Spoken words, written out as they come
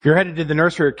If you're headed to the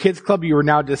nursery or kids club, you are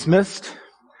now dismissed.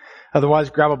 Otherwise,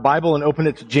 grab a Bible and open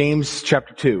it to James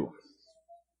chapter 2.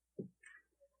 I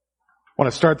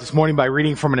want to start this morning by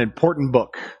reading from an important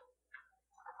book.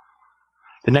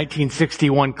 The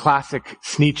 1961 classic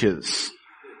Sneetches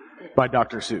by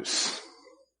Dr. Seuss.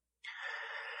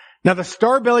 Now the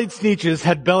star-bellied Sneetches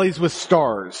had bellies with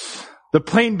stars. The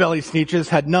plain-bellied Sneetches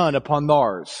had none upon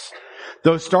theirs.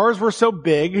 Those stars were so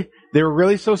big, they were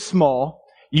really so small,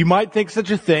 you might think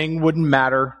such a thing wouldn't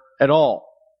matter at all.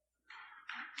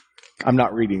 I'm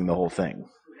not reading the whole thing.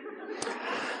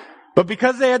 But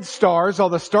because they had stars, all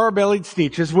the star-bellied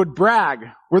Sneetches would brag.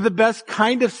 We're the best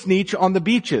kind of Sneetch on the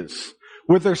beaches.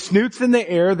 With their snoots in the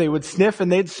air, they would sniff and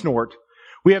they'd snort.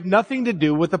 We have nothing to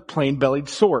do with the plain-bellied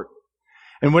sort.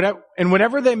 And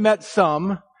whenever they met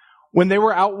some, when they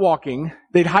were out walking,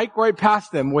 they'd hike right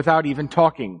past them without even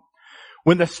talking.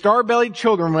 When the star-bellied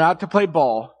children went out to play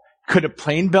ball, could a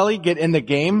plain belly get in the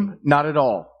game? Not at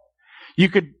all. You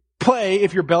could play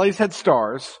if your bellies had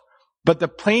stars, but the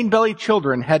plain-bellied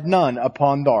children had none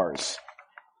upon theirs.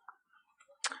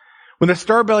 When the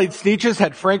star-bellied Sneetches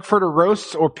had Frankfurter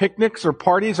roasts or picnics or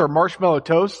parties or marshmallow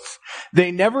toasts,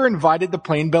 they never invited the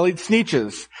plain-bellied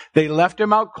Sneetches. They left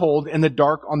them out cold in the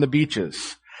dark on the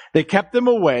beaches. They kept them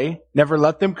away, never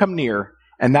let them come near,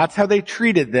 and that's how they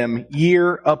treated them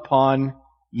year upon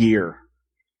year.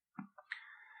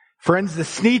 Friends, the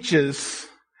Sneetches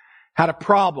had a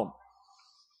problem.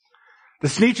 The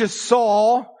Sneetches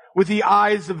saw with the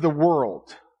eyes of the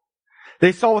world.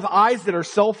 They saw with eyes that are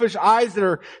selfish, eyes that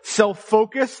are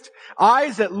self-focused,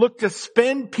 eyes that look to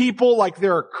spend people like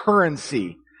they're a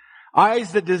currency,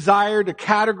 eyes that desire to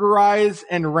categorize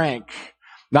and rank,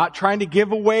 not trying to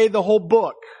give away the whole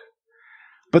book.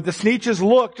 But the Sneetches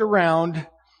looked around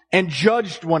and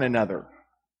judged one another,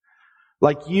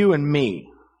 like you and me.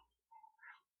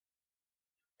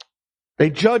 They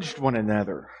judged one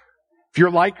another. If you're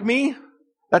like me,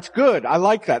 that's good. I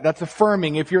like that. That's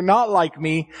affirming. If you're not like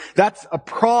me, that's a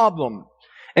problem.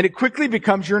 And it quickly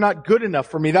becomes you're not good enough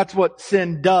for me. That's what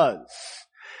sin does.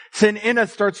 Sin in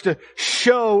us starts to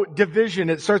show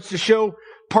division. It starts to show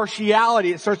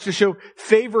partiality. It starts to show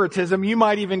favoritism. You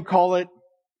might even call it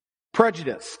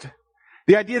prejudiced.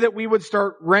 The idea that we would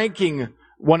start ranking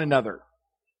one another.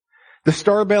 The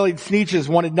star-bellied Sneetches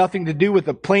wanted nothing to do with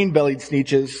the plain-bellied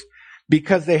Sneetches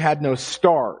because they had no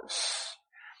stars.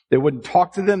 They wouldn't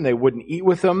talk to them. They wouldn't eat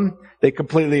with them. They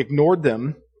completely ignored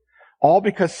them. All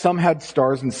because some had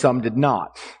stars and some did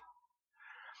not.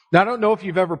 Now, I don't know if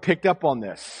you've ever picked up on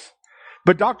this,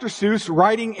 but Dr. Seuss,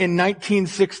 writing in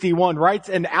 1961, writes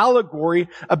an allegory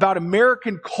about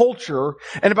American culture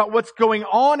and about what's going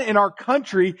on in our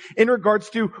country in regards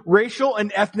to racial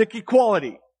and ethnic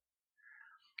equality.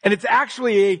 And it's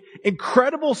actually an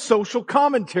incredible social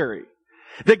commentary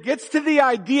that gets to the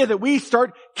idea that we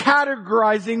start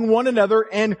categorizing one another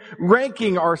and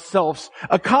ranking ourselves.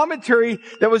 A commentary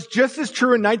that was just as true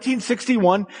in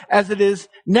 1961 as it is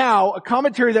now. A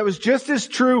commentary that was just as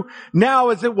true now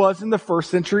as it was in the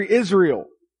first century Israel.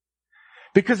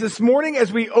 Because this morning,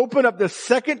 as we open up the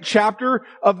second chapter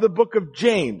of the book of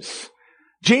James,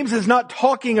 James is not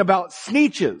talking about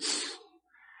Sneetches.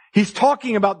 He's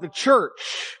talking about the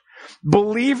church.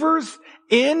 Believers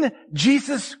in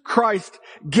Jesus Christ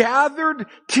gathered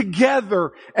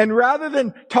together. And rather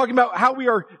than talking about how we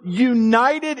are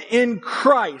united in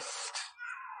Christ,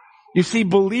 you see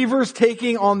believers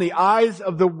taking on the eyes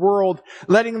of the world,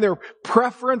 letting their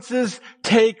preferences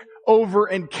take over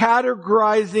and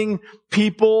categorizing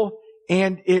people,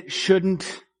 and it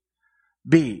shouldn't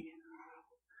be.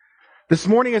 This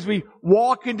morning, as we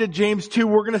walk into James 2,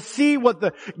 we're going to see what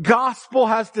the gospel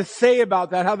has to say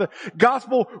about that, how the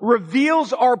gospel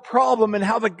reveals our problem and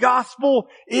how the gospel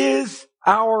is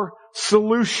our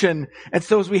solution. And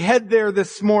so as we head there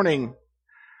this morning,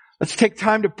 let's take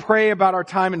time to pray about our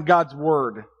time in God's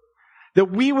Word, that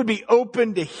we would be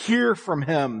open to hear from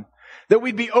Him, that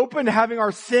we'd be open to having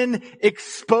our sin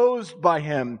exposed by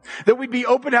Him, that we'd be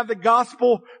open to have the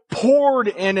gospel poured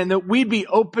in, and that we'd be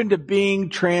open to being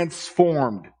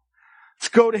transformed. Let's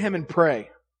go to Him and pray.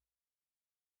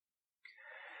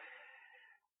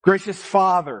 Gracious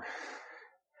Father,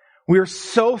 we are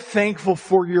so thankful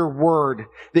for your word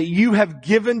that you have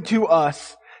given to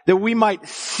us that we might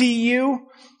see you,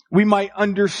 we might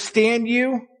understand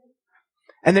you,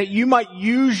 and that you might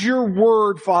use your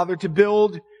word, Father, to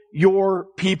build your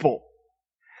people.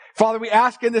 Father, we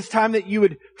ask in this time that you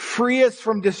would free us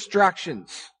from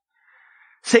distractions.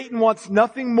 Satan wants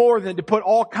nothing more than to put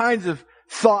all kinds of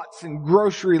thoughts and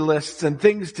grocery lists and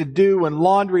things to do and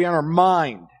laundry on our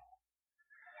mind.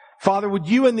 Father, would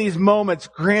you in these moments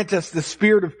grant us the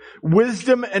spirit of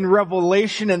wisdom and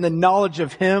revelation and the knowledge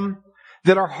of Him,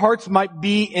 that our hearts might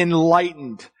be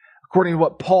enlightened, according to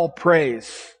what Paul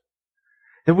prays,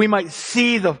 that we might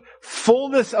see the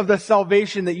fullness of the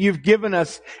salvation that you've given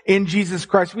us in Jesus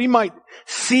Christ. We might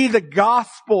see the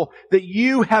gospel that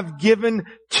you have given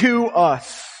to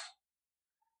us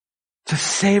to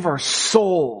save our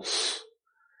souls.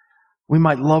 We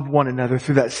might love one another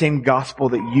through that same gospel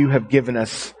that you have given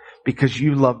us because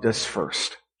you loved us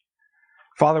first.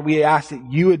 Father, we ask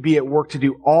that you would be at work to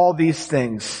do all these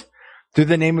things. Through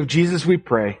the name of Jesus we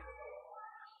pray.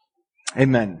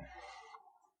 Amen.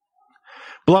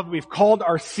 Beloved, we've called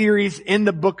our series in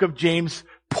the book of James,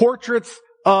 Portraits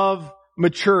of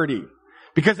Maturity.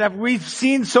 Because as we've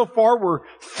seen so far, we're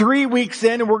 3 weeks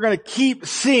in and we're going to keep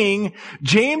seeing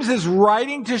James is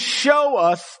writing to show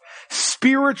us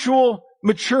spiritual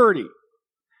maturity.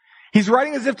 He's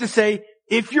writing as if to say,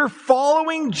 if you're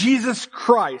following Jesus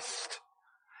Christ,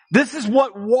 this is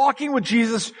what walking with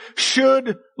Jesus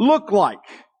should look like.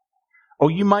 Oh,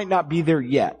 you might not be there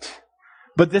yet,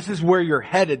 but this is where you're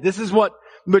headed. This is what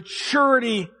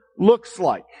maturity looks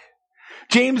like.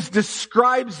 James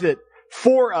describes it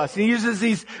for us. He uses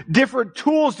these different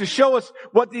tools to show us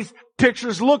what these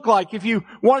pictures look like. If you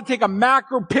want to take a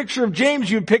macro picture of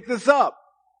James, you'd pick this up.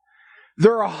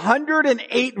 There are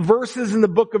 108 verses in the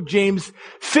book of James.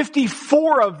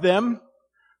 54 of them,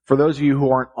 for those of you who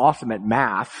aren't awesome at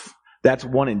math, that's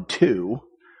 1 and 2,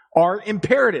 are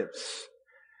imperatives.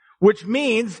 Which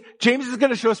means James is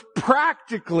going to show us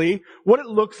practically what it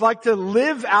looks like to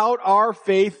live out our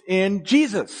faith in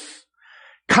Jesus.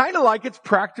 Kind of like it's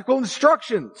practical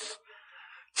instructions.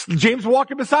 James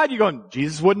walking beside you going,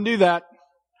 Jesus wouldn't do that.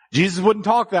 Jesus wouldn't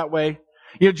talk that way.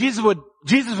 You know, Jesus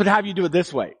would have you do it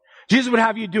this way. Jesus would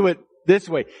have you do it this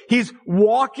way. He's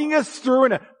walking us through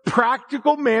in a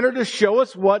practical manner to show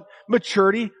us what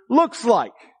maturity looks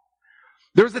like.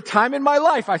 There was a time in my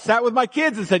life I sat with my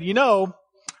kids and said,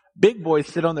 big boys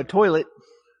sit on the toilet.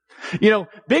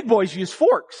 Big boys use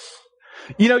forks.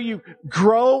 You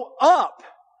grow up.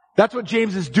 That's what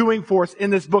James is doing for us in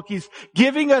this book. He's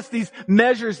giving us these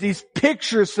measures, these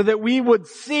pictures so that we would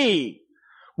see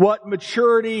what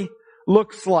maturity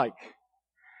looks like.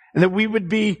 And that we would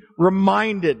be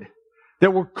reminded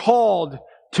that we're called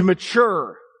to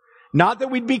mature. Not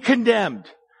that we'd be condemned.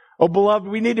 Oh, beloved,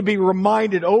 we need to be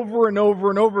reminded over and over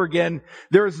and over again,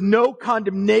 there is no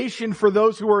condemnation for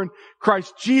those who are in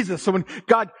Christ Jesus. So when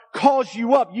God calls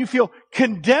you up, you feel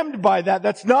condemned by that.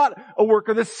 That's not a work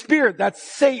of the Spirit. That's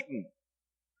Satan.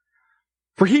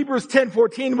 For Hebrews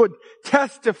 10:14 would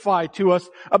testify to us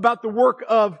about the work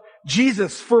of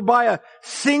Jesus. For by a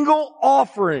single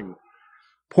offering,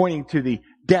 pointing to the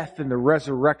death and the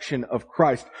resurrection of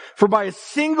Christ, for by a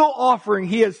single offering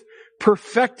He has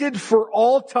perfected for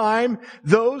all time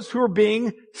those who are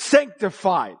being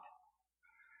sanctified.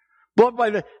 But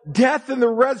by the death and the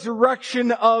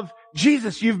resurrection of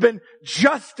Jesus, you've been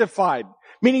justified,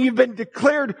 meaning you've been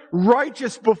declared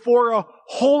righteous before a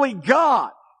holy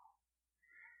God.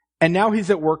 And now He's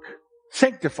at work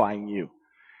sanctifying you.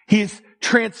 He's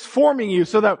transforming you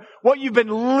so that what you've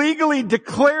been legally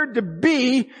declared to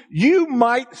be, you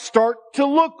might start to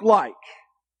look like.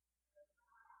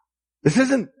 This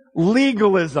isn't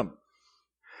legalism.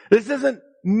 This isn't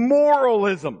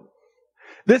moralism.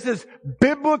 This is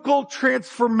biblical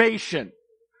transformation.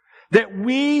 That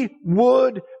we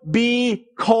would be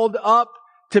called up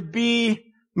to be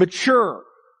mature.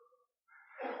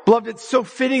 Beloved, it's so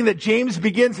fitting that James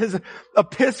begins his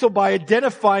epistle by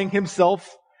identifying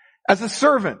himself as a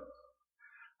servant.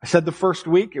 I said the first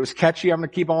week, it was catchy, I'm going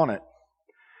to keep on it.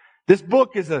 This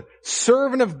book is a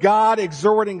servant of God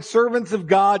exhorting servants of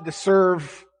God to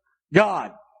serve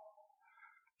God.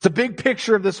 It's a big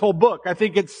picture of this whole book. I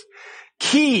think it's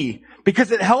key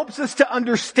because it helps us to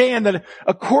understand that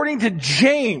according to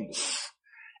James,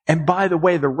 and by the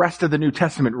way, the rest of the New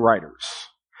Testament writers,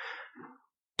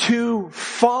 to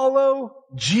follow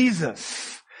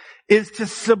Jesus is to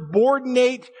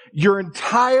subordinate your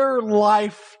entire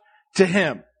life to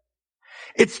Him.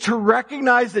 It's to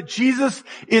recognize that Jesus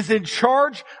is in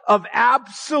charge of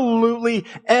absolutely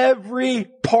every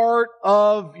part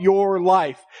of your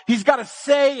life. He's got a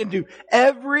say into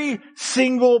every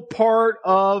single part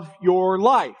of your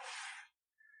life.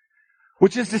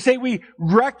 Which is to say, we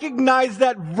recognize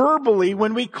that verbally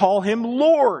when we call Him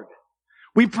Lord.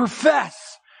 We profess,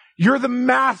 you're the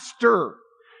master.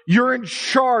 You're in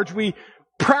charge. We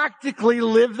practically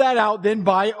live that out then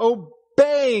by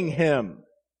obeying Him.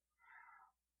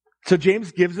 So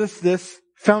James gives us this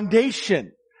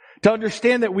foundation. To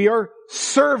understand that we are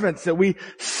servants, that we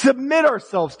submit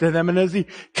ourselves to them. And as he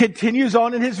continues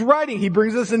on in his writing, he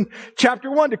brings us in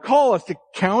chapter 1 to call us to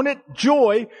count it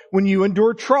joy when you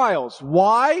endure trials.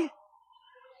 Why?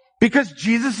 Because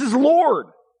Jesus is Lord.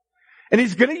 And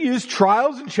he's going to use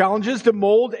trials and challenges to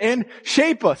mold and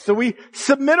shape us. So we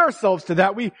submit ourselves to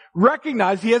that. We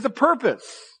recognize he has a purpose.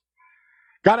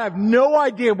 God, I have no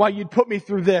idea why you'd put me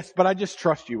through this, but I just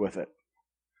trust you with it.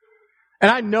 And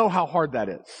I know how hard that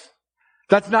is.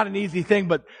 That's not an easy thing,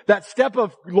 but that step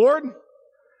of, Lord,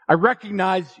 I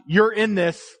recognize you're in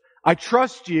this. I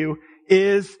trust you,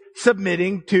 is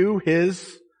submitting to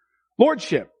his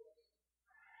lordship.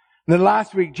 And then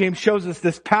last week, James shows us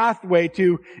this pathway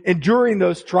to enduring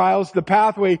those trials, the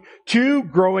pathway to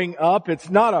growing up. It's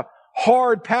not a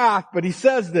hard path, but he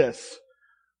says this.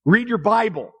 Read your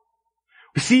Bible.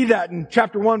 We see that in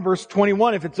chapter 1, verse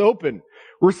 21, if it's open.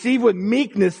 Receive with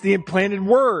meekness the implanted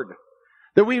word,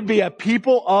 that we would be a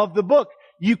people of the book.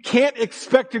 You can't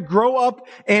expect to grow up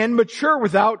and mature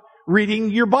without reading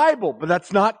your Bible, but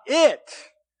that's not it.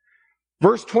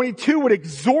 Verse 22 would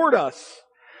exhort us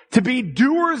to be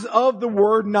doers of the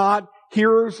word, not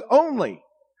hearers only.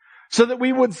 So that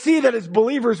we would see that as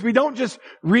believers, we don't just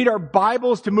read our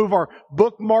Bibles to move our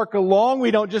bookmark along.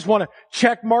 We don't just want to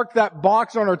check mark that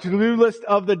box on our to-do list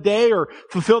of the day or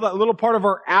fulfill that little part of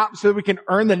our app so that we can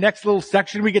earn the next little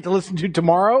section we get to listen to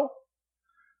tomorrow.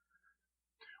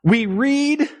 We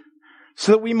read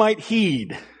so that we might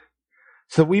heed,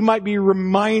 so that we might be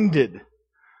reminded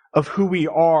of who we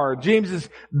are. James has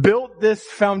built this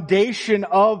foundation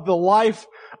of the life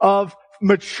of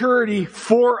maturity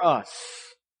for us.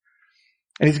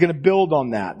 And he's going to build on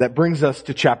that. That brings us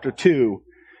to chapter 2,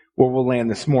 where we'll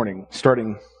land this morning,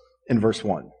 starting in verse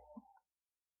 1.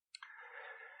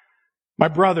 My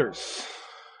brothers.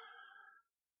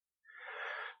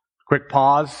 Quick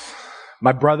pause.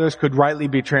 My brothers could rightly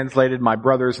be translated my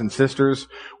brothers and sisters.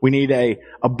 We need a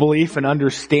belief and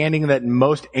understanding that in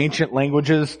most ancient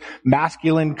languages,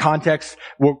 masculine contexts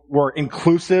were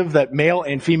inclusive, that male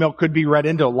and female could be read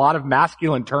into a lot of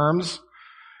masculine terms.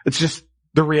 It's just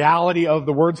the reality of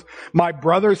the words. My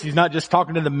brothers, he's not just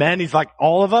talking to the men, he's like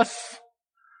all of us.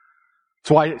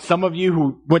 That's why some of you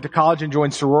who went to college and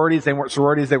joined sororities, they weren't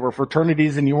sororities, they were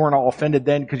fraternities, and you weren't all offended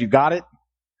then because you got it.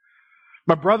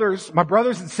 My brothers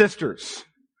and sisters,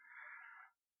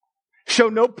 show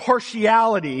no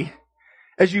partiality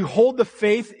as you hold the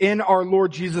faith in our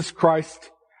Lord Jesus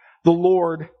Christ, the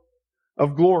Lord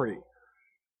of glory.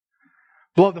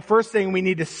 Beloved, the first thing we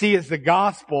need to see is the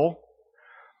gospel.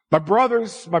 My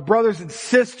brothers and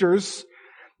sisters,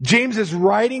 James is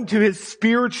writing to his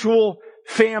spiritual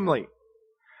family.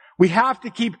 We have to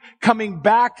keep coming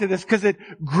back to this because it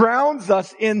grounds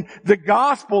us in the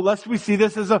gospel, lest we see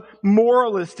this as a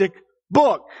moralistic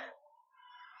book.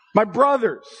 My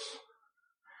brothers,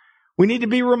 we need to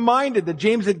be reminded that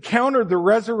James encountered the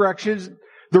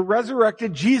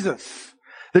resurrected Jesus,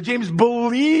 that James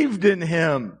believed in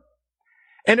him.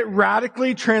 And it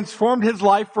radically transformed his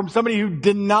life from somebody who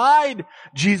denied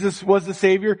Jesus was the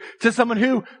Savior to someone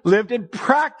who lived and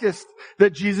practiced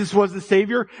that Jesus was the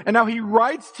Savior. And now he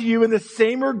writes to you in the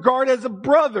same regard as a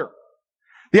brother.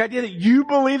 The idea that you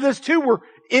believe this too. We're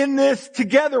in this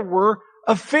together. We're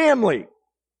a family.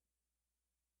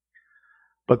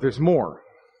 But there's more.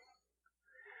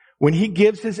 When he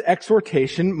gives his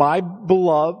exhortation, my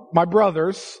beloved, my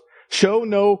brothers, show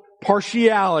no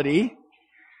partiality,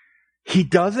 he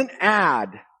doesn't add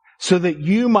so that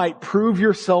you might prove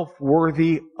yourself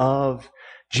worthy of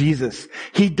Jesus.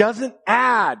 He doesn't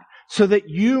add so that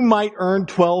you might earn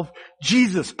 12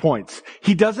 Jesus points.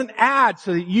 He doesn't add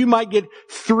so that you might get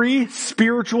 3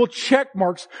 spiritual check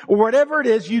marks or whatever it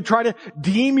is you try to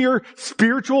deem your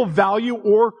spiritual value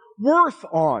or worth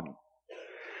on.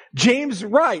 James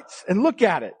writes, and look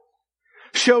at it,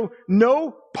 show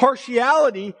no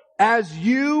partiality as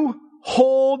you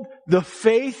hold the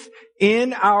faith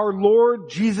in our Lord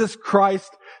Jesus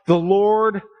Christ, the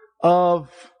Lord of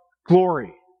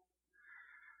glory.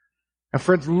 Now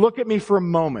friends, look at me for a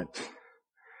moment.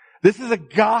 This is a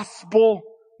gospel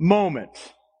moment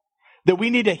that we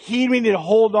need to heed, we need to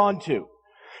hold on to.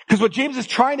 Because what James is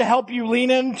trying to help you lean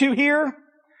into here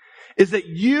is that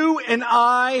you and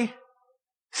I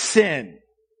sin.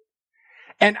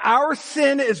 And our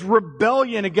sin is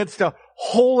rebellion against a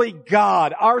holy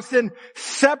God. Our sin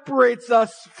separates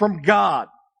us from God.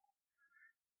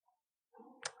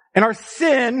 And our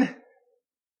sin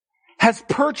has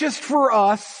purchased for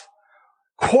us,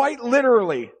 quite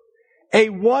literally, a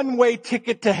one-way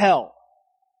ticket to hell.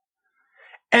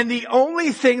 And the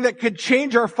only thing that could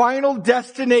change our final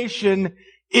destination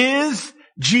is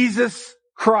Jesus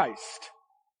Christ.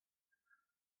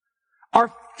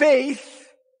 Our faith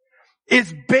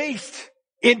is based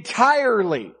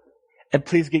entirely, and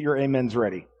please get your amens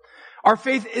ready. Our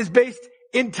faith is based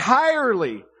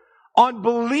entirely on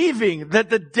believing that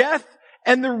the death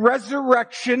and the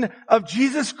resurrection of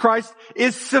Jesus Christ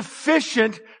is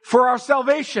sufficient for our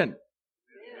salvation.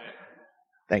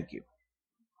 Thank you.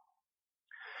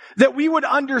 That we would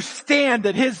understand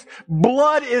that His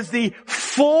blood is the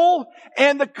full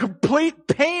and the complete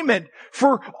payment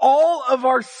for all of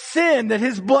our sin, that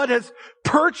His blood has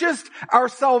purchased our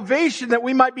salvation, that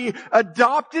we might be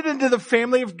adopted into the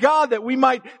family of God, that we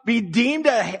might be deemed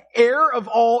an heir of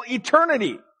all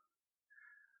eternity.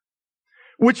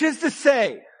 Which is to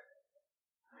say,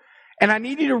 and I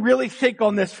need you to really think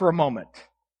on this for a moment,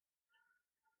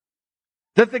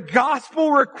 that the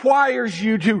gospel requires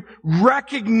you to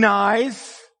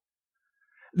recognize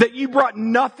that you brought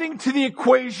nothing to the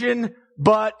equation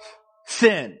but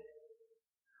sin.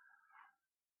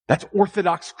 That's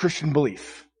Orthodox Christian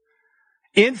belief.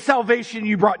 In salvation,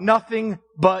 you brought nothing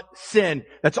but sin.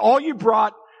 That's all you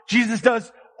brought. Jesus does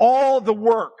all the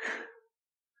work.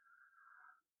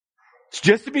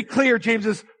 Just to be clear, James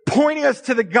is pointing us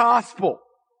to the gospel.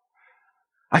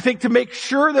 I think to make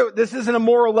sure that this isn't a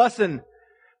moral lesson,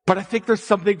 but I think there's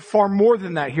something far more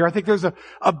than that here. I think there's a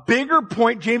bigger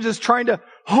point James is trying to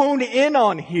hone in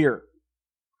on here.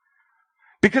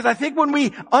 Because I think when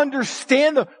we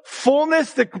understand the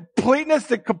fullness, the completeness,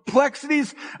 the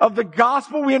complexities of the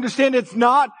gospel, we understand it's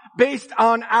not based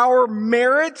on our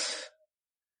merits.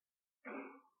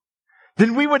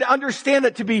 Then we would understand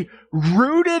that to be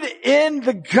rooted in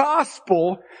the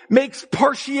gospel makes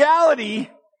partiality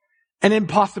an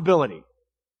impossibility.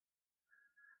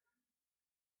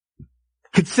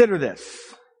 Consider this.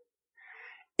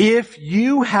 If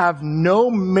you have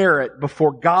no merit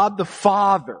before God the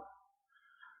Father,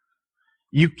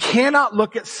 you cannot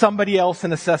look at somebody else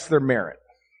and assess their merit.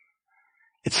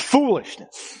 It's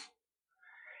foolishness.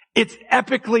 It's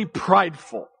epically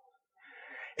prideful.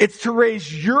 It's to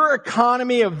raise your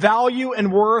economy of value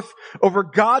and worth over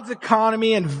God's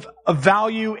economy of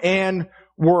value and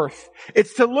worth.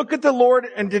 It's to look at the Lord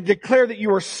and to declare that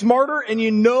you are smarter and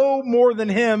you know more than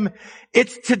Him.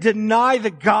 It's to deny the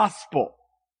gospel.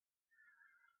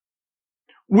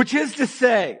 Which is to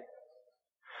say,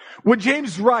 when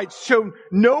James writes, show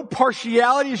no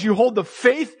partiality as you hold the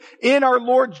faith in our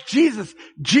Lord Jesus.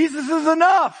 Jesus is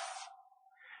enough.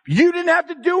 You didn't have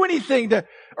to do anything to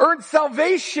earn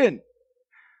salvation.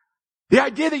 The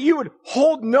idea that you would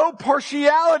hold no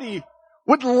partiality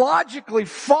would logically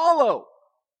follow.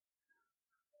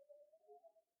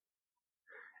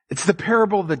 It's the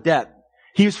parable of the debt.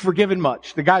 He was forgiven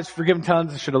much. The guy's forgiven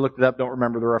tons. I should have looked it up. Don't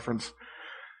remember the reference.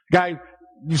 The guy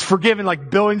is forgiven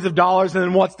like billions of dollars and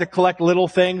then wants to collect little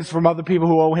things from other people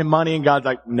who owe him money, and God's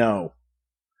like, no.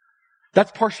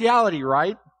 That's partiality,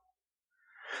 right?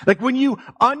 Like when you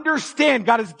understand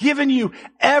God has given you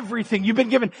everything, you've been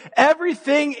given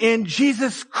everything in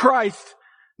Jesus Christ,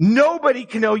 nobody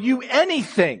can owe you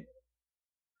anything.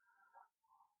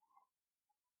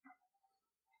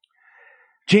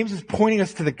 James is pointing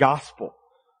us to the gospel.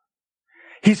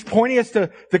 He's pointing us to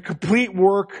the complete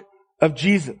work of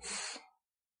Jesus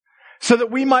so that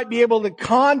we might be able to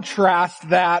contrast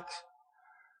that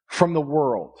from the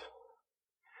world.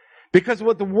 Because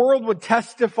what the world would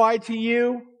testify to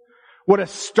you, what a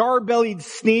star-bellied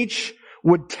sneetch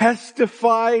would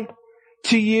testify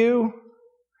to you,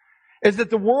 is that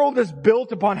the world is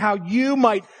built upon how you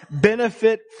might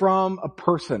benefit from a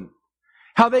person.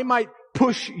 How they might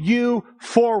push you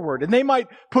forward. And they might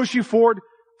push you forward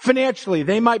financially.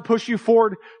 They might push you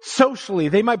forward socially.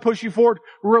 They might push you forward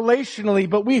relationally.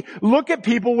 But we look at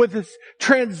people with this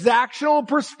transactional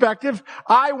perspective.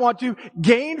 I want to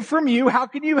gain from you. How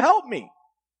can you help me?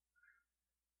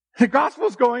 The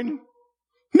gospel's going,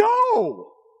 no.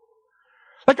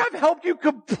 Like, I've helped you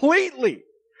completely.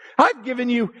 I've given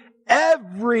you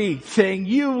everything.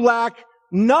 You lack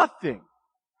nothing.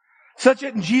 Such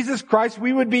that in Jesus Christ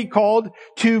we would be called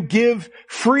to give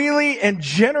freely and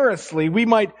generously. We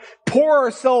might pour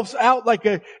ourselves out like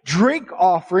a drink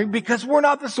offering because we're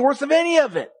not the source of any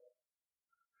of it.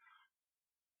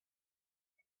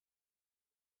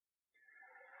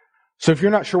 So if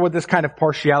you're not sure what this kind of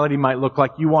partiality might look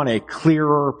like, you want a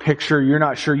clearer picture, you're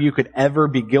not sure you could ever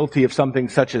be guilty of something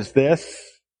such as this,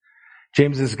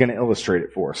 James is going to illustrate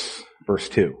it for us. Verse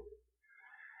 2.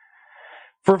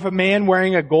 For if a man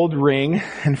wearing a gold ring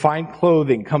and fine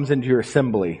clothing comes into your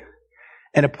assembly,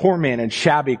 and a poor man in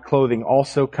shabby clothing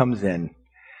also comes in,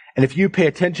 and if you pay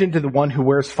attention to the one who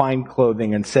wears fine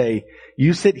clothing and say,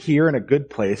 you sit here in a good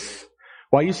place,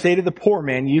 while you say to the poor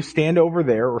man, you stand over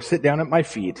there or sit down at my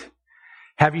feet,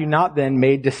 Have you not then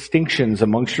made distinctions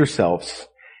amongst yourselves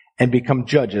and become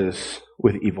judges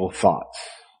with evil thoughts?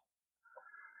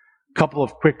 A couple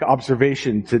of quick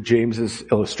observations to James's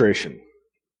illustration.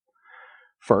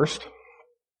 First,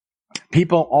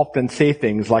 people often say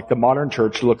things like the modern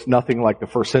church looks nothing like the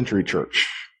first century church.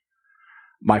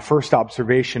 My first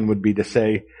observation would be to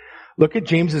say, look at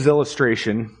James's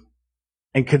illustration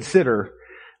and consider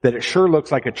that it sure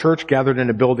looks like a church gathered in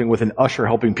a building with an usher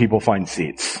helping people find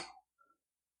seats.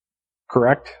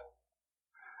 Correct?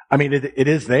 I mean, it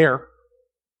is there.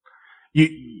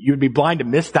 You'd be blind to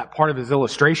miss that part of his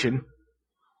illustration.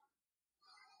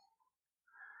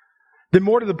 Then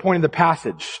more to the point of the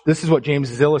passage, this is what James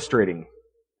is illustrating.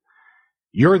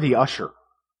 You're the usher.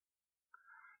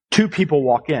 Two people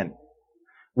walk in.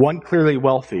 One clearly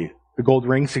wealthy. The gold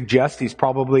ring suggests he's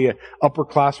probably an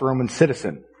upper-class Roman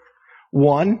citizen.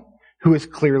 One who is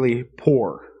clearly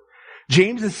poor.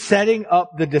 James is setting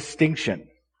up the distinction.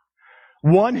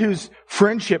 One whose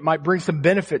friendship might bring some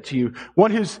benefit to you.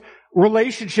 One whose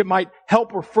relationship might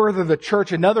help or further the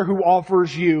church. Another who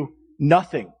offers you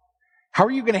nothing. How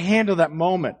are you going to handle that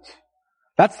moment?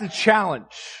 That's the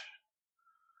challenge.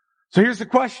 So here's the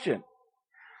question.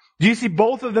 Do you see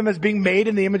both of them as being made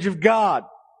in the image of God?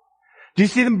 Do you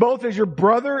see them both as your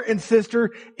brother and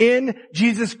sister in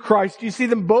Jesus Christ? Do you see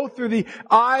them both through the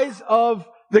eyes of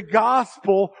the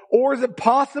gospel? Or is it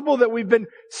possible that we've been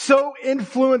so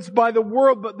influenced by the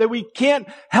world, but that we can't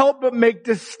help but make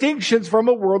distinctions from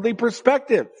a worldly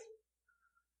perspective?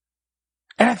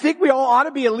 And I think we all ought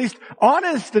to be at least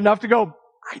honest enough to go,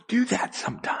 I do that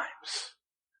sometimes.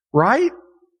 Right?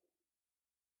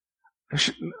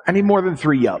 I need more than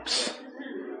 3 yups.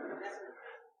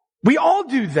 We all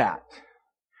do that.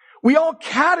 We all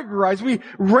categorize. We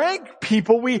rank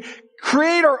people. We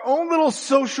create our own little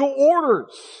social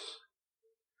orders.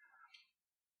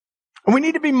 And we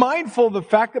need to be mindful of the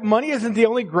fact that money isn't the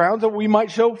only ground that we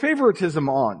might show favoritism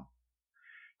on.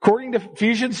 According to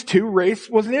Ephesians 2, race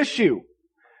was an issue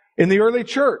in the early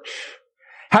church.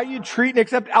 How you treat and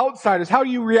accept outsiders, how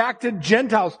you react to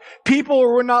Gentiles, people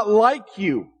who are not like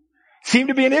you, seemed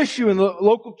to be an issue in the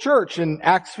local church. In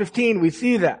Acts 15, we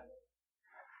see that.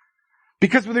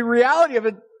 Because with the reality of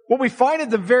it, what we find at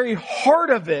the very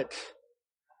heart of it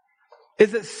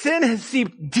is that sin has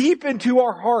seeped deep into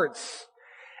our hearts.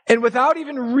 And without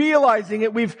even realizing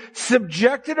it, we've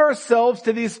subjected ourselves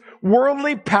to these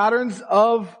worldly patterns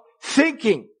of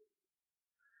thinking.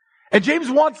 And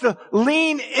James wants to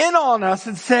lean in on us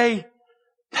and say,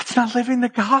 that's not living the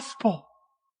gospel.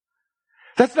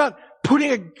 That's not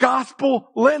putting a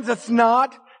gospel lens. That's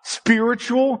not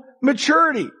spiritual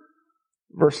maturity.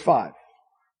 Verse 5.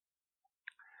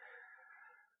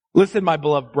 Listen, my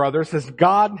beloved brothers, has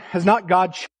not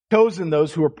God chosen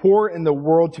those who are poor in the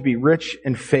world to be rich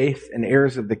in faith and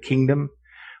heirs of the kingdom,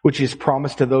 which he has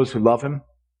promised to those who love him?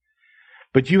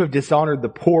 But you have dishonored the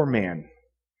poor man.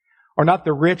 Are not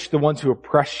the rich the ones who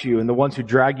oppress you and the ones who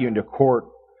drag you into court?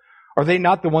 Are they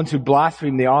not the ones who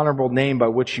blaspheme the honorable name by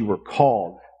which you were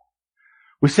called?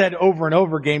 We said over and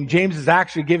over again, James is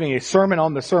actually giving a sermon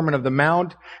on the Sermon of the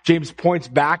Mount. James points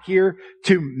back here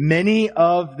to many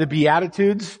of the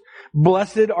Beatitudes.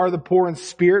 Blessed are the poor in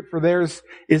spirit, for theirs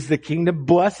is the kingdom.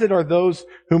 Blessed are those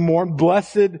who mourn.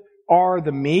 Blessed are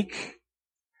the meek.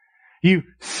 You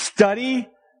study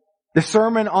the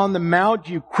Sermon on the Mount,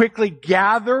 you quickly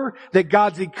gather that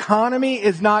God's economy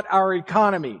is not our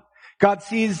economy. God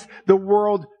sees the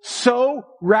world so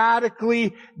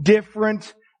radically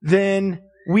different than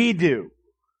we do.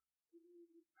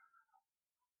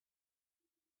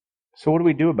 So what do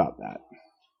we do about that?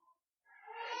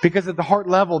 Because at the heart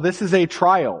level, this is a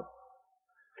trial.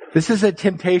 This is a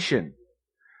temptation.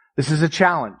 This is a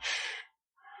challenge.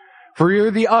 For you're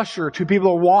the usher, 2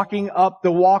 people are walking up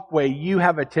the walkway. You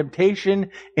have a temptation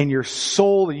in your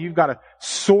soul and you've got to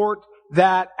sort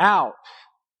that out.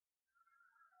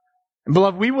 And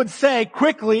beloved, we would say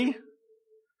quickly,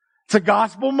 it's a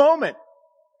gospel moment.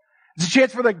 It's a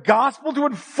chance for the gospel to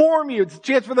inform you. It's a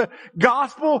chance for the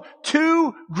gospel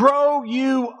to grow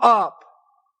you up.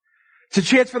 It's a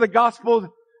chance for the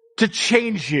gospel to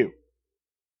change you,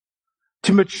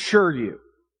 to mature you.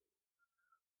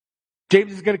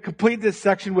 James is going to complete this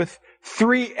section with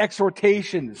 3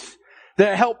 exhortations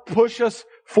that help push us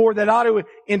forward, that ought to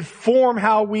inform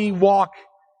how we walk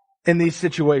in these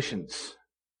situations.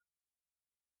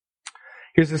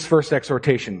 Here's this first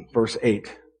exhortation, verse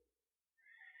 8.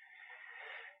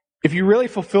 If you really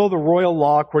fulfill the royal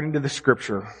law according to the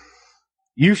scripture,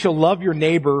 you shall love your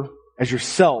neighbor as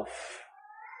yourself.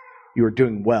 You are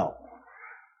doing well.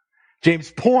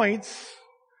 James points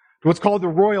to what's called the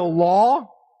royal law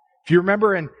If you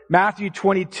remember in Matthew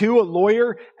 22, a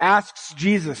lawyer asks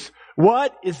Jesus,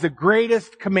 what is the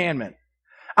greatest commandment?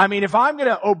 I mean, if I'm going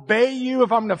to obey you,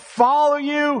 if I'm going to follow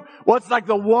you, what's like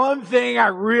the one thing I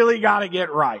really got to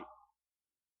get right?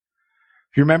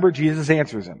 If you remember, Jesus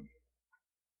answers him.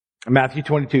 In Matthew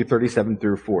 22, 37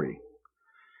 through 40.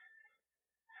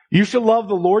 You shall love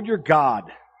the Lord your God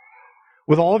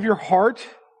with all of your heart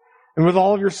and with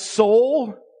all of your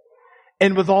soul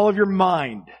and with all of your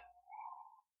mind.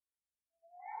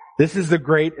 This is the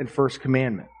great and first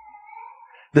commandment.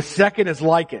 The second is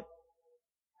like it.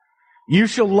 You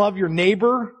shall love your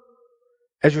neighbor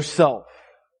as yourself.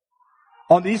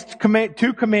 On these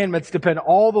two commandments depend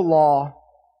all the law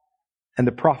and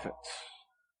the prophets.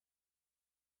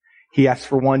 He asks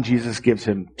for one, Jesus gives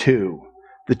him two.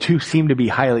 The two seem to be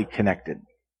highly connected.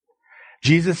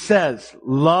 Jesus says,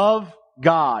 love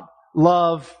God,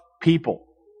 love people.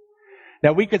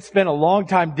 Now we could spend a long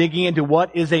time digging into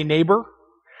what is a neighbor,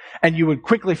 and you would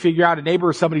quickly figure out a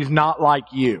neighbor is somebody who's not like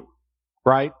you,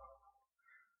 right?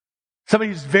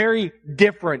 Somebody who's very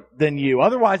different than you.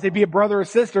 Otherwise, they'd be a brother or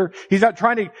sister. He's not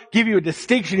trying to give you a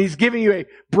distinction. He's giving you a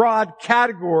broad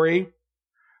category.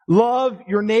 Love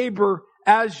your neighbor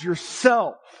as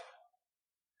yourself.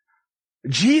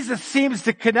 Jesus seems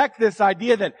to connect this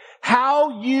idea that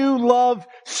how you love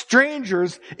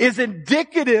strangers is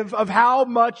indicative of how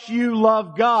much you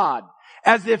love God.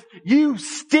 As if you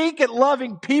stink at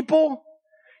loving people,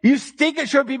 you stink at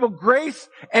showing people grace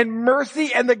and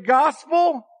mercy and the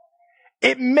gospel,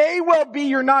 it may well be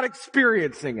you're not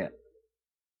experiencing it.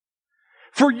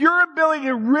 For your ability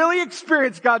to really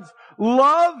experience God's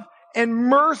love and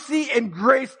mercy and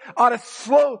grace ought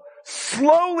to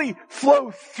slowly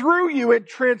flow through you and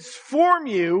transform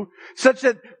you such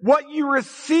that what you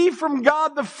receive from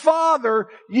God the Father,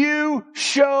 you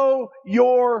show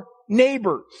your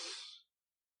neighbors.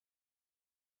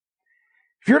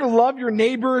 If you're to love your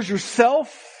neighbor as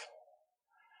yourself,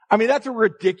 I mean, that's a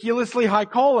ridiculously high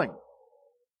calling.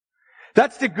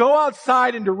 That's to go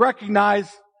outside and to recognize,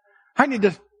 I need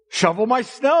to shovel my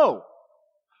snow.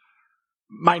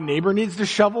 My neighbor needs to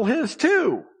shovel his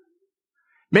too.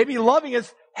 Maybe loving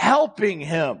is helping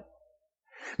him.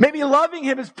 Maybe loving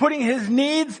him is putting his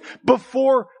needs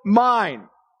before mine.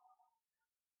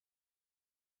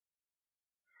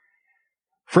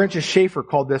 Francis Schaeffer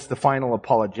called this the final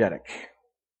apologetic,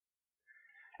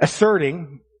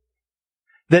 asserting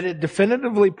that it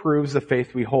definitively proves the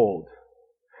faith we hold.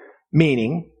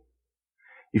 Meaning,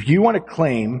 if you want to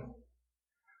claim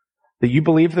that you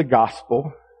believe the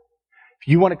gospel, if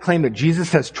you want to claim that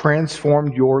Jesus has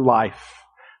transformed your life,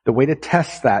 the way to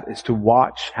test that is to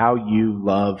watch how you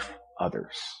love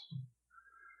others.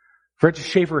 Francis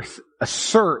Schaeffer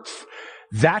asserts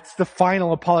that's the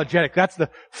final apologetic. That's the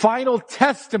final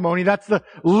testimony. That's the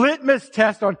litmus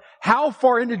test on how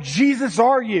far into Jesus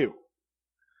are you.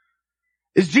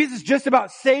 Is Jesus just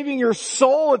about saving your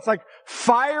soul? It's like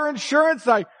fire insurance.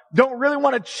 I don't really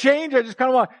want to change. I just kind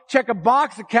of want to check a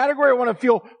box, a category. I want to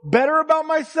feel better about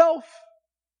myself.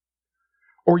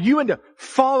 Or you into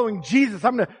following Jesus.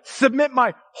 I'm going to submit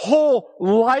my whole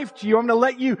life to you. I'm going to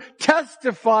let you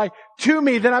testify to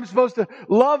me that I'm supposed to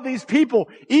love these people,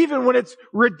 even when it's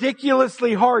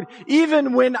ridiculously hard,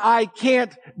 even when I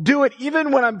can't do it,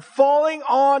 even when I'm falling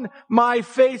on my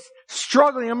face,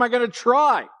 struggling. Am I going to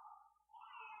try?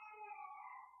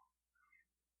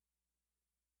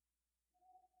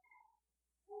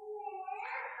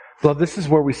 Well, this is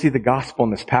where we see the gospel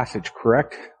in this passage,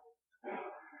 correct?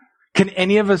 Can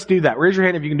any of us do that? Raise your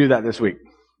hand if you can do that this week.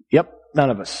 Yep, none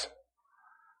of us.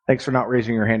 Thanks for not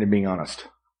raising your hand and being honest.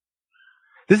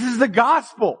 This is the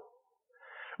gospel.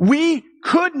 We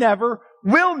could never,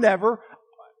 will never,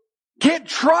 can't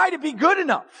try to be good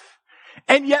enough.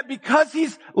 And yet because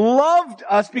He's loved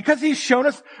us, because He's shown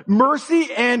us mercy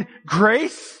and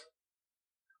grace,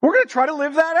 we're going to try to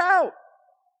live that out.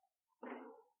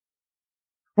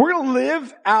 We're going to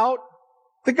live out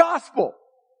the gospel.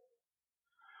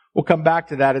 We'll come back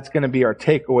to that. It's going to be our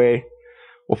takeaway.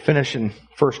 We'll finish in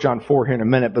 1 John 4 here in a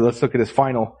minute, but let's look at his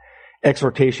final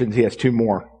exhortations. He has two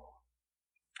more.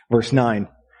 Verse 9.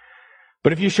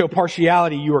 But if you show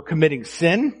partiality, you are committing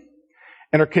sin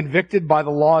and are convicted by the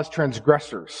law as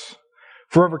transgressors.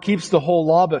 For whoever keeps the whole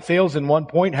law but fails in one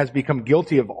point has become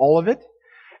guilty of all of it.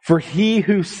 For he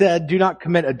who said, do not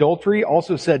commit adultery,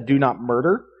 also said, do not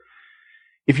murder.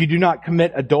 If you do not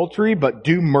commit adultery but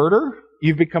do murder,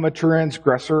 you've become a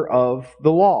transgressor of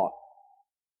the law.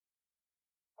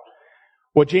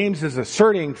 What James is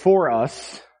asserting for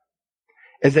us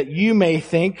is that you may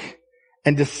think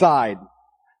and decide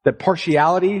that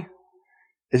partiality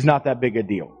is not that big a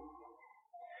deal.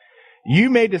 You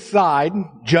may decide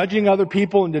judging other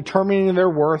people and determining their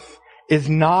worth is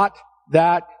not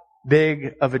that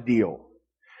big of a deal.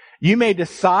 You may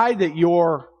decide that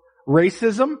your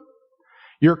racism,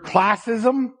 your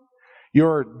classism,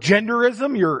 your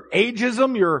genderism, your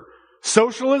ageism, your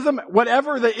socialism,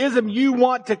 whatever the ism you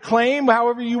want to claim,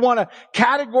 however you want to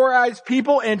categorize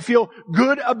people and feel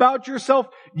good about yourself,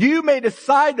 you may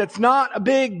decide that's not a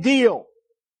big deal.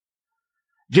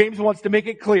 James wants to make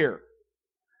it clear.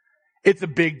 It's a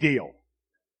big deal.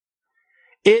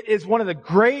 It is one of the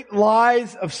great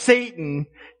lies of Satan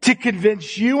to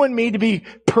convince you and me to be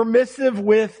permissive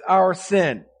with our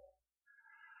sin.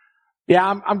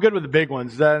 Yeah, I'm good with the big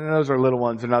ones. Those are little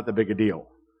ones. They're not that big a deal.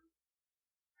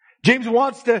 James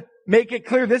wants to make it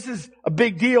clear this is a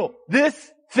big deal.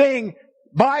 This thing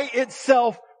by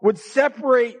itself would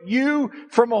separate you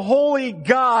from a holy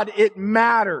God. It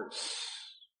matters.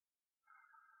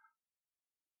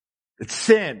 It's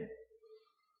sin.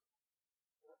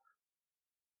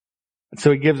 And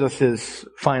so he gives us his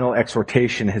final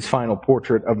exhortation, his final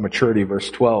portrait of maturity, verse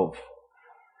 12.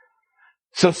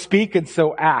 So speak and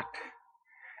so act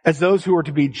as those who are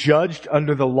to be judged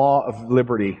under the law of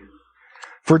liberty.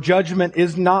 For judgment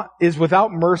is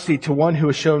without mercy to one who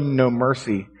has shown no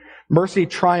mercy. Mercy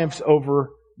triumphs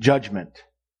over judgment.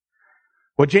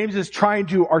 What James is trying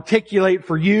to articulate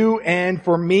for you and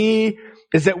for me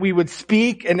is that we would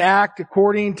speak and act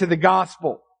according to the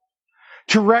gospel.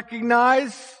 To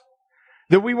recognize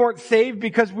that we weren't saved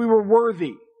because we were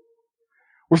worthy.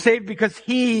 We're saved because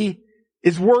He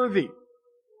is worthy.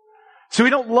 So we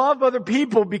don't love other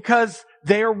people because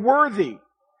they are worthy.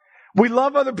 We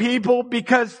love other people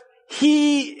because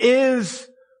He is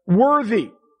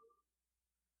worthy.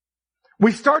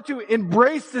 We start to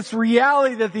embrace this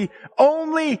reality that the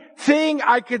only thing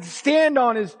I can stand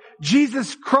on is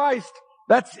Jesus Christ.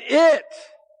 That's it.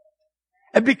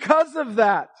 And because of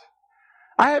that,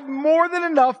 I have more than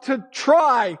enough to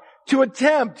try to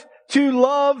attempt to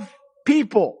love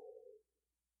people.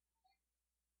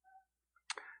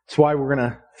 That's why we're going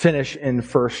to finish in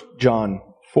 1 John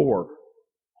 4.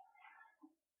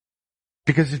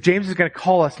 Because if James is going to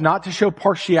call us not to show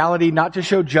partiality, not to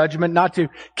show judgment, not to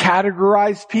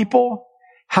categorize people,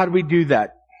 how do we do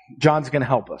that? John's going to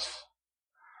help us.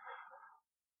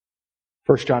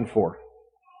 1 John 4.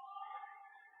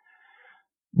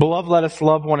 Beloved, let us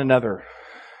love one another,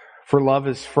 for love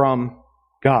is from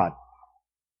God.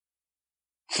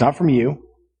 It's not from you.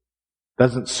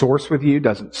 Doesn't source with you,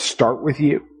 doesn't start with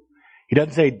you. He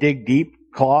doesn't say dig deep,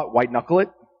 claw it, white knuckle it.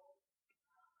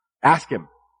 Ask Him.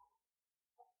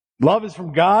 Love is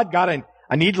from God. God,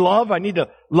 I need love. I need to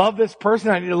love this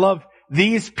person. I need to love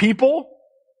these people.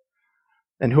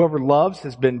 And whoever loves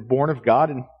has been born of God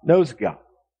and knows God.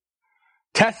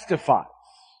 Testifies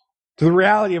to the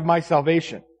reality of my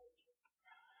salvation.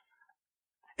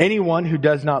 Anyone who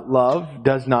does not love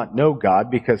does not know God,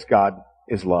 because God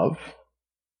is love.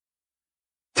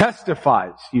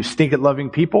 Testifies, you stink at loving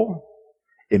people.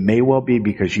 It may well be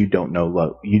because you don't know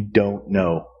love. You don't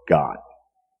know God.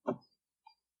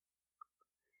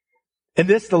 In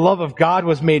this, the love of God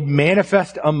was made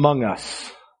manifest among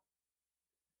us.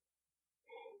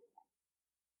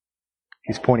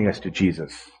 He's pointing us to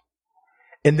Jesus.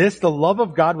 In this, the love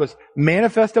of God was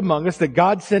manifest among us, that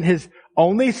God sent His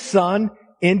only Son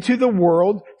into the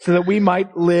world so that we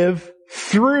might live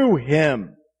through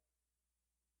Him.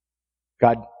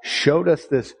 God showed us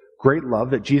this great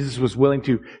love, that Jesus was willing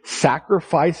to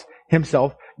sacrifice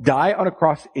Himself, die on a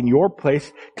cross in your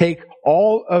place, take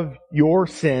all of your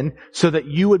sin so that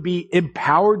you would be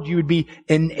empowered, you would be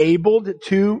enabled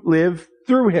to live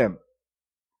through Him.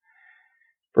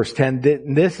 Verse 10,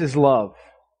 this is love.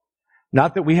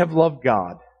 Not that we have loved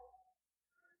God,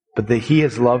 but that He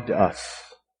has loved us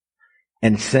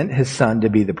and sent His Son to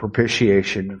be the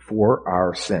propitiation for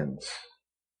our sins.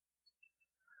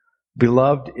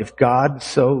 Beloved, if God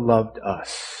so loved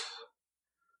us,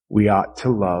 we ought to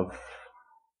love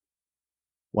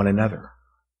one another.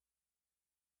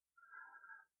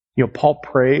 You know, Paul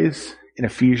prays in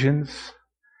Ephesians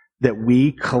that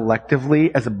we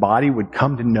collectively as a body would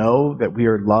come to know that we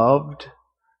are loved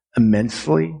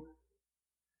immensely.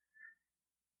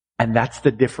 And that's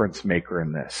the difference maker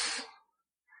in this.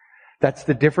 That's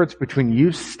the difference between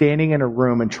you standing in a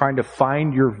room and trying to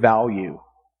find your value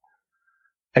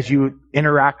as you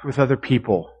interact with other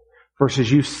people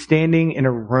versus you standing in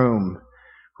a room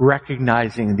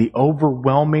recognizing the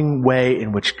overwhelming way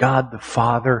in which God the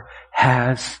Father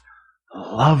has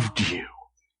loved you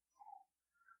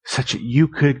such that you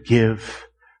could give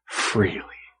freely.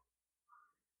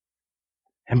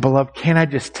 And beloved, can I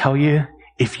just tell you,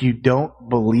 if you don't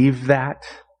believe that,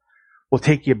 will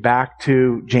take you back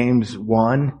to James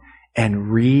 1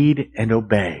 and read and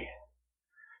obey.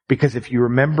 Because if you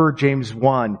remember James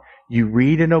 1, you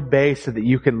read and obey so that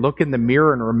you can look in the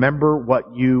mirror and remember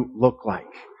what you look like.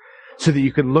 So that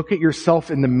you can look at yourself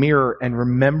in the mirror and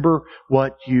remember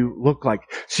what you look like.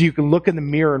 So you can look in the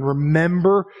mirror and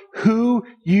remember who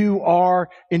you are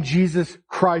in Jesus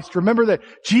Christ. Remember that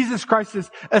Jesus Christ has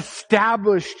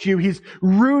established you. He's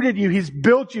rooted you. He's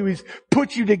built you. He's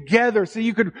put you together so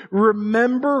you could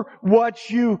remember what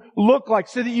you look like.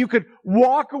 So that you could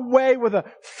walk away with a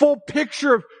full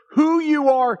picture of who you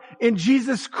are in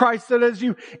Jesus Christ. So that as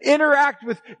you interact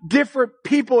with different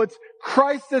people, it's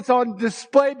Christ that's on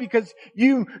display because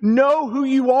you know who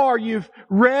you are. You've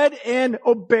read and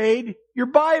obeyed your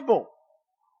Bible.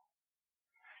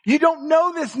 You don't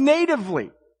know this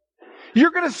natively.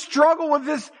 You're going to struggle with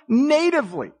this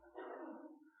natively.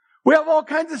 We have all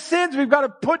kinds of sins we've got to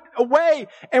put away,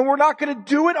 and we're not going to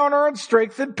do it on our own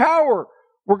strength and power.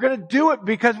 We're going to do it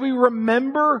because we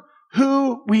remember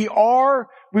who we are.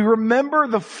 We remember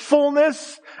the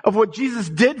fullness of what Jesus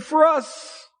did for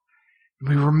us.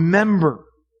 We remember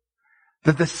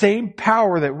that the same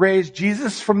power that raised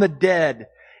Jesus from the dead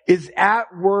is at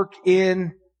work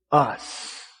in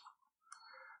us.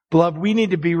 Beloved, we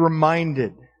need to be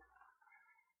reminded,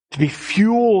 to be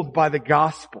fueled by the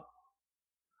gospel.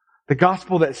 The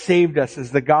gospel that saved us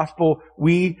is the gospel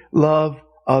we love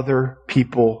other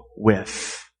people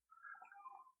with.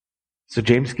 So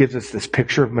James gives us this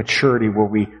picture of maturity where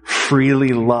we freely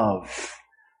love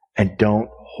and don't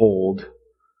hold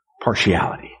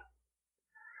partiality.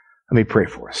 Let me pray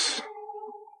for us.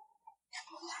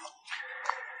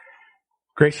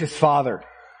 Gracious Father,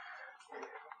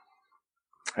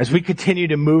 as we continue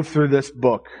to move through this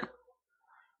book,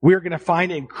 we're going to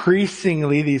find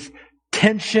increasingly these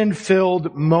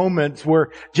tension-filled moments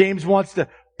where James wants to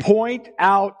point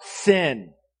out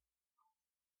sin.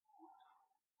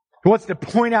 He wants to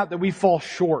point out that we fall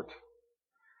short.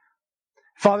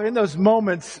 Father, in those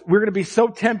moments, we're going to be so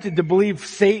tempted to believe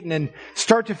Satan and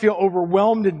start to feel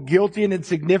overwhelmed and guilty and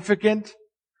insignificant.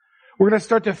 We're going to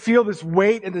start to feel this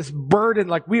weight and this burden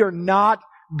like we are not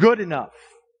good enough.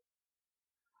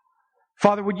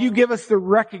 Father, would you give us the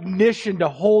recognition to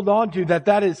hold on to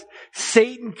that is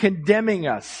Satan condemning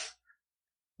us,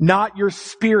 not your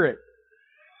Spirit.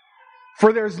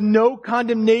 For there's no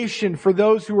condemnation for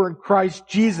those who are in Christ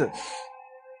Jesus.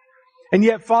 And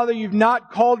yet, Father, you've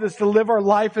not called us to live our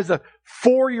life as a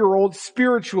 4-year-old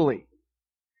spiritually.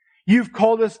 You've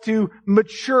called us to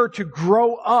mature, to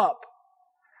grow up.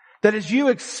 That as you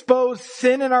expose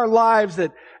sin in our lives,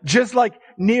 that just like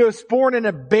Neosporin and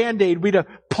a Band-Aid, we'd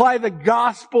apply the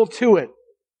gospel to it.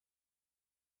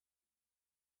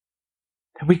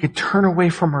 That we could turn away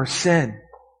from our sin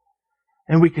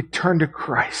and we could turn to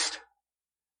Christ.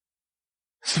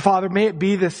 So Father, may it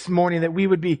be this morning that we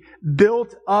would be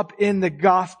built up in the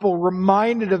gospel,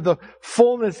 reminded of the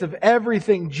fullness of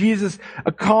everything Jesus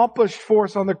accomplished for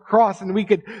us on the cross, and we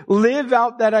could live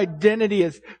out that identity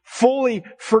as fully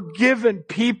forgiven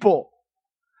people,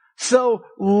 so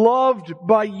loved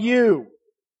by you,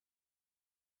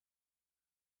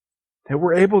 that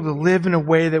we're able to live in a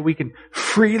way that we can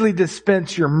freely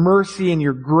dispense your mercy and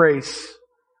your grace.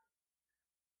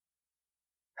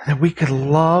 And that we could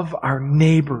love our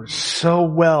neighbors so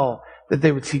well that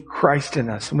they would see Christ in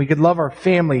us. And we could love our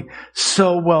family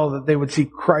so well that they would see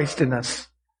Christ in us.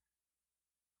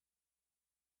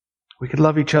 We could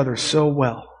love each other so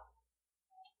well.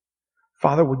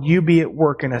 Father, would you be at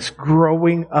work in us,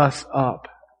 growing us up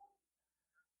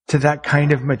to that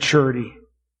kind of maturity?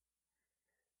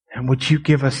 And would you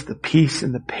give us the peace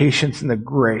and the patience and the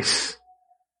grace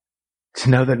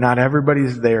to know that not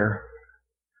everybody's there,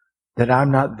 that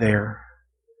I'm not there,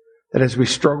 that as we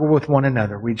struggle with one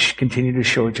another, we continue to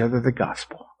show each other the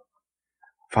gospel.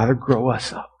 Father, grow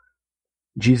us up.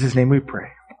 In Jesus' name we pray.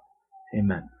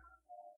 Amen.